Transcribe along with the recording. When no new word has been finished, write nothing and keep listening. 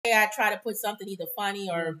I try to put something either funny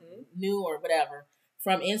or new or whatever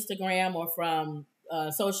from Instagram or from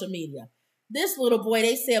social media. This little boy,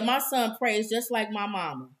 they said, my son prays just like my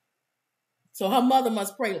mama. So her mother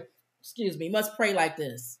must pray, must pray like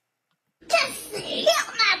this. Just heal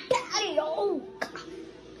my body, oh God.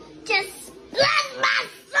 Just bless my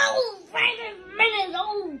soul right in a minute,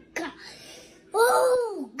 oh God.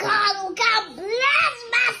 Oh God, bless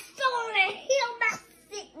my soul and heal my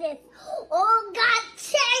sickness. Oh God,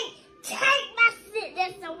 take my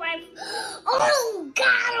sickness away. Oh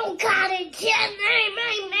God, in Jesus' name,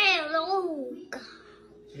 amen, oh God.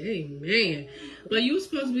 Amen. Well, you were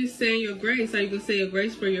supposed to be saying your grace. Are you going to say your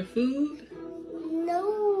grace for your food?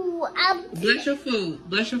 No, Bless your food.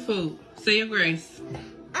 Bless your food. Say your grace.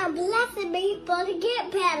 I'm blessing people to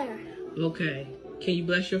get better. Okay. Can you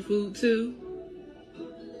bless your food too?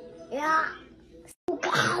 Yeah. Oh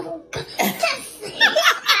God.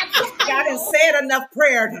 I didn't say enough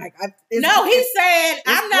prayer. No, he said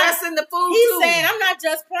I'm not blessing the food. He's saying I'm not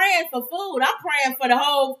just praying for food. I'm praying for the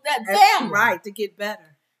whole family. Right, to get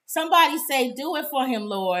better. Somebody say, do it for him,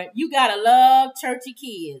 Lord. You gotta love churchy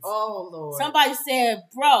kids. Oh Lord. Somebody said,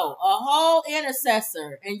 bro, a whole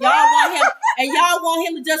intercessor, and y'all want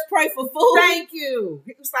him to just pray for food. Thank you.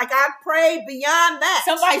 It's like I prayed beyond that.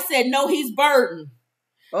 Somebody said, no, he's burdened.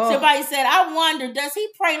 Oh. Somebody said, I wonder, does he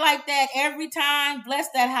pray like that every time? Bless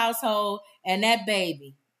that household and that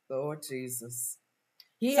baby. Lord Jesus.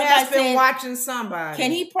 He has been watching somebody.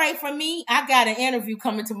 Can he pray for me? I got an interview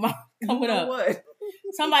coming up. What?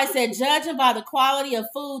 Somebody said, judging by the quality of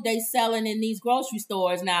food they selling in these grocery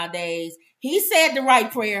stores nowadays, he said the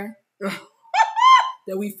right prayer.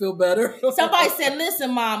 That we feel better. Somebody said,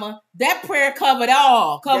 listen, mama, that prayer covered it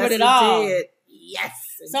all. Did. Yes.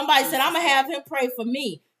 Somebody said, I'm going to have him pray for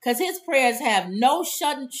me because his prayers have no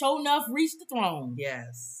show enough reach the throne.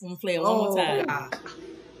 Yes. I'm going to play it one more time. God.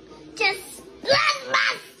 Just bless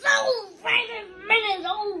my soul right in a minute,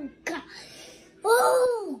 oh God.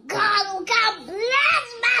 Oh God, bless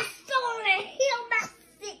my soul and heal my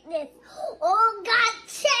sickness. Oh God,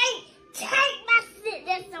 take my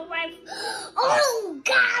sickness away. Oh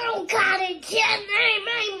God, in Jesus' name,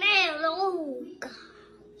 amen, oh God.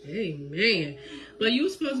 Amen. Well, you were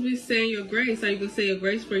supposed to be saying your grace. Are you going to say your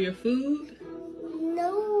grace for your food?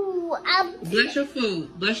 No, Bless your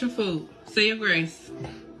food. Bless your food. Say your grace.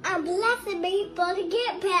 I'm blessing people to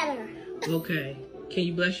get better. Okay. Can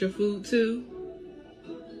you bless your food too?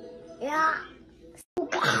 Yeah. Oh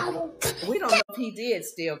God. We don't know if he did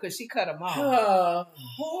still because she cut him off.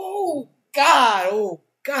 Oh God.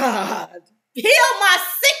 Heal my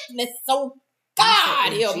sickness, oh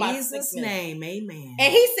God. Heal my sickness. In Jesus' name, amen.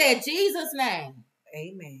 And he said, Jesus' name.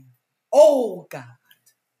 Amen. Oh God.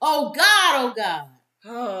 Oh God, oh God.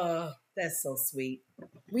 Oh, that's so sweet.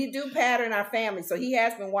 We do pattern our family, so he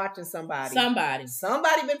has been watching somebody.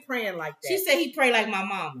 Somebody been praying like that. She said he prayed like my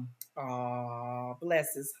mama. Oh,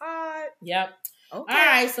 bless his heart. Yep. Okay. All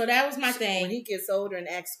right, so that was my thing. When he gets older and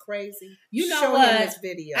acts crazy, you know show what? him this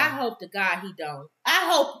video. I hope to God he don't. I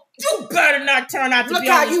hope you better not turn out to be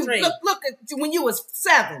on the street. Look at you when you was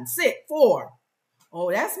 7, 6, 4.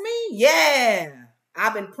 Oh, that's me? Yeah.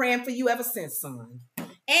 I've been praying for you ever since, son.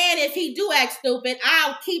 And if he do act stupid,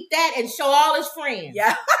 I'll keep that and show all his friends.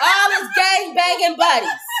 Yeah. All his gang banging buddies.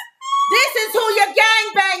 This is who you're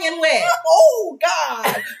gang banging with. Oh,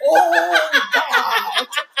 God. Oh, God.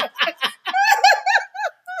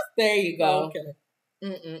 There you go.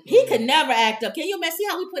 Okay. He could never act up. Can you see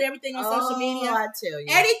how we put everything on social media? I tell you.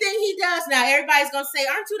 Anything he does now, everybody's going to say,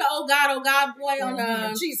 aren't you the oh God boy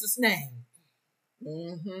on in Jesus' name.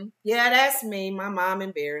 Mm-hmm. Yeah, that's me. My mom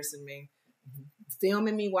embarrassing me.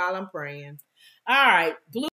 Filming me while I'm praying. All right. Blue